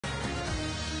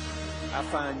I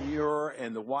find your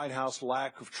and the White House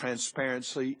lack of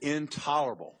transparency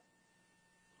intolerable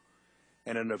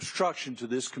and an obstruction to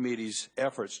this committee's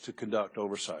efforts to conduct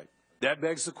oversight. That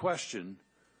begs the question,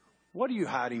 what are you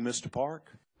hiding, Mr.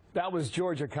 Park? That was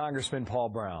Georgia Congressman Paul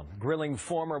Broun grilling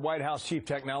former White House Chief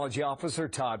Technology Officer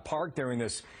Todd Park during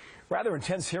this rather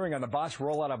intense hearing on the botched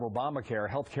rollout of Obamacare,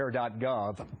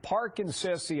 HealthCare.gov. Park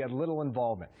insists he had little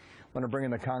involvement. I'm going to bring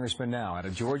in the congressman now out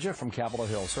of Georgia from Capitol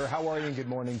Hill. Sir, how are you and good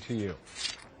morning to you?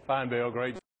 Fine, Bill.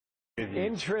 Great.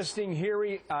 Interesting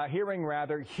hearing.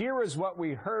 Here is what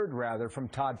we heard, from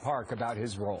Todd Park about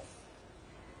his role.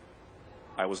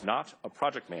 I was not a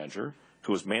project manager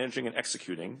who was managing and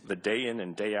executing the day in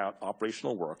and day out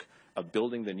operational work of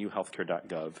building the new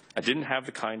HealthCare.gov. I didn't have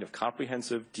the kind of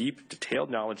comprehensive, deep, detailed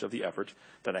knowledge of the effort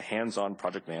that a hands-on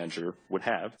project manager would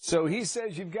have. So he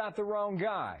says you've got the wrong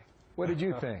guy. What did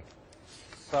you think?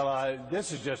 Well,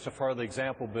 this is just a further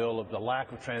example, Bill, of the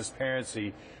lack of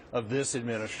transparency of this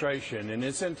administration, and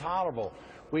it's intolerable.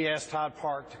 We asked Todd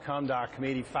Park to come to our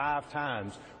committee 5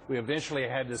 times. We eventually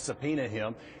had to subpoena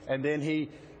him, and then he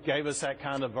gave us that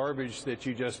kind of verbiage that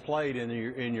you just played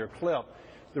in your clip.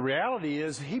 The reality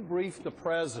is he briefed the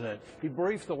president, he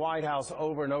briefed the White House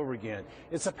over and over again.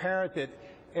 It's apparent that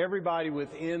everybody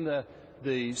within the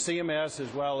CMS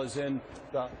as well as in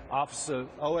the Office of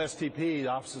OSTP, the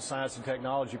Office of Science and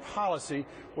Technology Policy,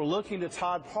 were looking to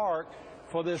Todd Park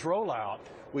for this rollout.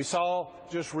 We saw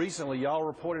just recently, y'all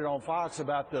reported on Fox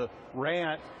about the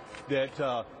rant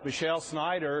that Michelle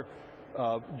Snyder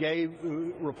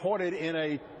reported in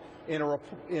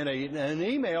an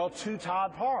email to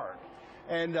Todd Park.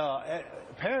 And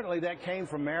apparently that came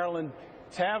from Marilyn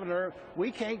Tavenner.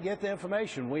 We can't get the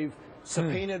information. We've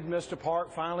subpoenaed Mr.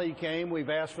 Park. Finally he came. We've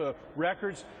asked for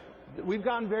records. We've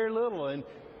gotten very little.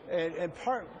 And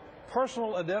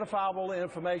personal identifiable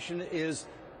information is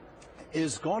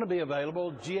going to be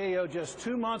available. GAO just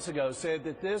 2 months ago said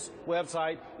that this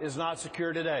website is not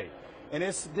secure today. And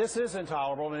this is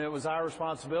intolerable, and it was our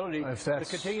responsibility to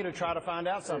continue to try to find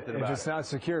out something about it. If it's not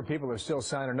secure, people are still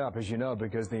signing up, as you know,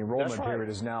 because the enrollment period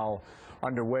is now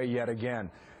underway yet again.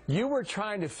 You were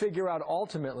trying to figure out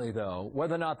ultimately, though,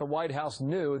 whether or not the White House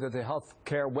knew that the health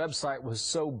care website was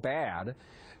so bad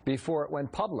before it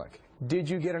went public. Did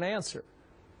you get an answer?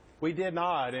 We did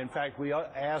not. In fact, we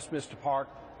asked Mr. Park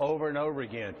over and over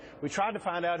again. We tried to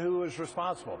find out who was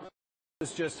responsible.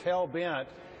 It's just hell-bent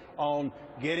on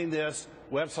getting this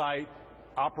website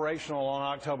operational on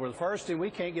October the 1st, and we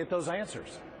can't get those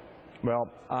answers. Well,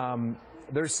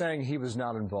 they're saying he was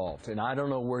not involved, and I don't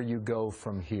know where you go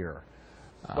from here.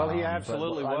 Well, he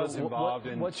absolutely was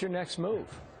involved. What's your next move?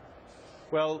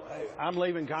 Well, I'm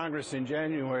leaving Congress in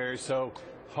January, so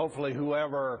hopefully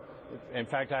whoever, in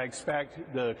fact, I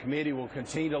expect the committee will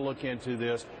continue to look into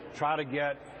this, try to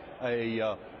get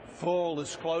a full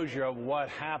disclosure of what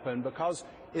happened, because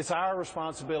it's our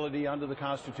responsibility under the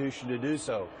Constitution to do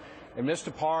so. And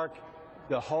Mr. Park,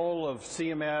 the whole of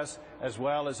CMS, as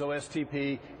well as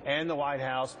OSTP and the White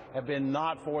House, have been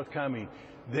not forthcoming.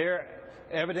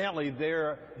 Evidently,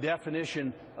 their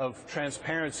definition of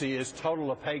transparency is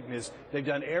total opaqueness. They've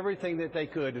done everything that they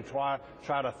could to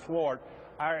try to thwart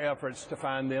our efforts to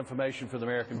find the information for the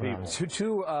American people.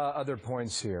 Two other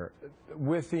points here.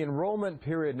 With the enrollment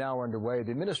period now underway,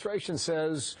 the administration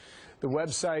says the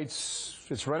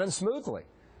website's running smoothly.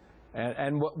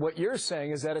 And what you're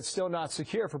saying is that it's still not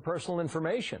secure for personal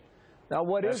information. Now,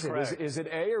 what is it? Is it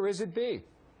A or is it B?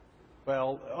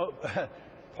 Well,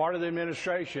 part of the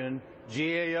administration,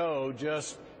 GAO,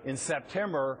 just in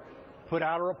September, put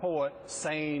out a report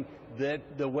saying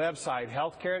that the website,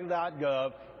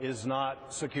 HealthCare.gov, is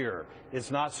not secure.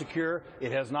 It's not secure.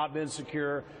 It has not been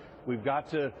secure. We've got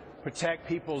to protect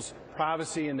people's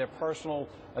privacy and their personal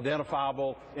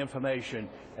identifiable information,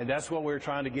 and that's what we're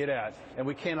trying to get at. And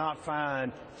we cannot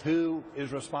find who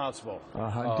is responsible.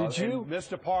 Did you?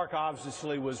 Mr. Park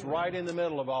obviously was right in the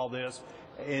middle of all this,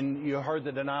 and you heard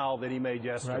the denial that he made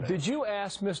yesterday. Right. Did you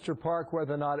ask Mr. Park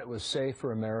whether or not it was safe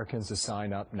for Americans to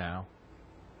sign up now?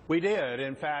 We did.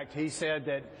 In fact, he said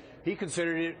that he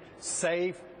considered it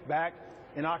safe back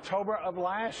in October of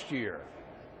last year.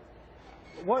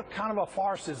 What kind of a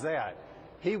farce is that?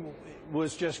 He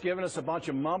was just giving us a bunch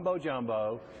of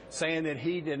mumbo-jumbo, saying that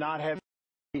he did not have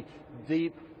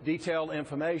deep, detailed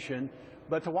information,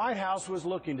 but the White House was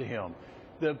looking to him.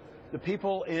 The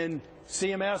people in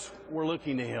CMS were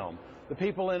looking to him. The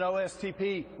people in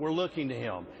OSTP were looking to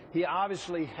him. He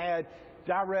obviously had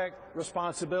direct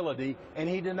responsibility, and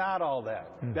he denied all that.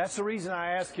 That's the reason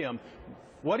I asked him,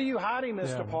 what are you hiding,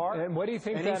 Mr. Park? And what do you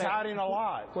think? And he's hiding a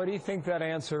lot. What do you think that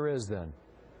answer is then?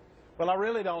 Well, I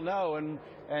really don't know, and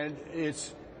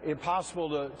it's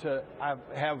impossible to I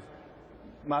have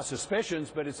my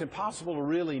suspicions, but it's impossible to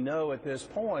really know at this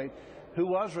point who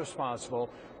was responsible.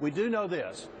 We do know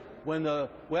this. When the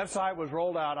website was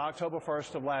rolled out October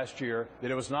 1st of last year,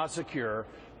 that it was not secure,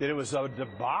 that it was a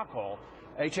debacle.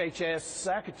 HHS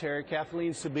Secretary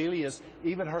Kathleen Sebelius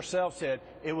even herself said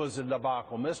it was a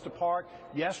debacle. Mr. Park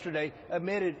yesterday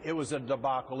admitted it was a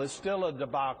debacle. It's still a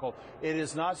debacle. It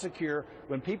is not secure.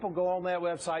 When people go on that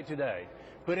website today,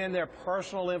 put in their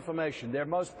personal information, their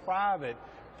most private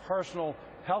personal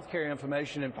healthcare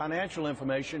information and financial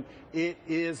information, it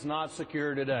is not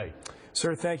secure today.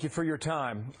 Sir, thank you for your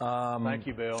time. Thank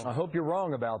you, Bill. I hope you're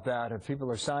wrong about that. If people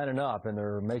are signing up and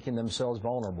they're making themselves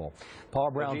vulnerable.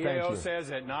 Paul Brown, thank you. The GAO says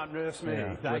it, not just me.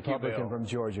 Yeah, Thank you, Bill. Republican from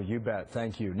Georgia. You bet.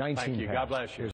 Thank you. 19 Thank you. God bless you.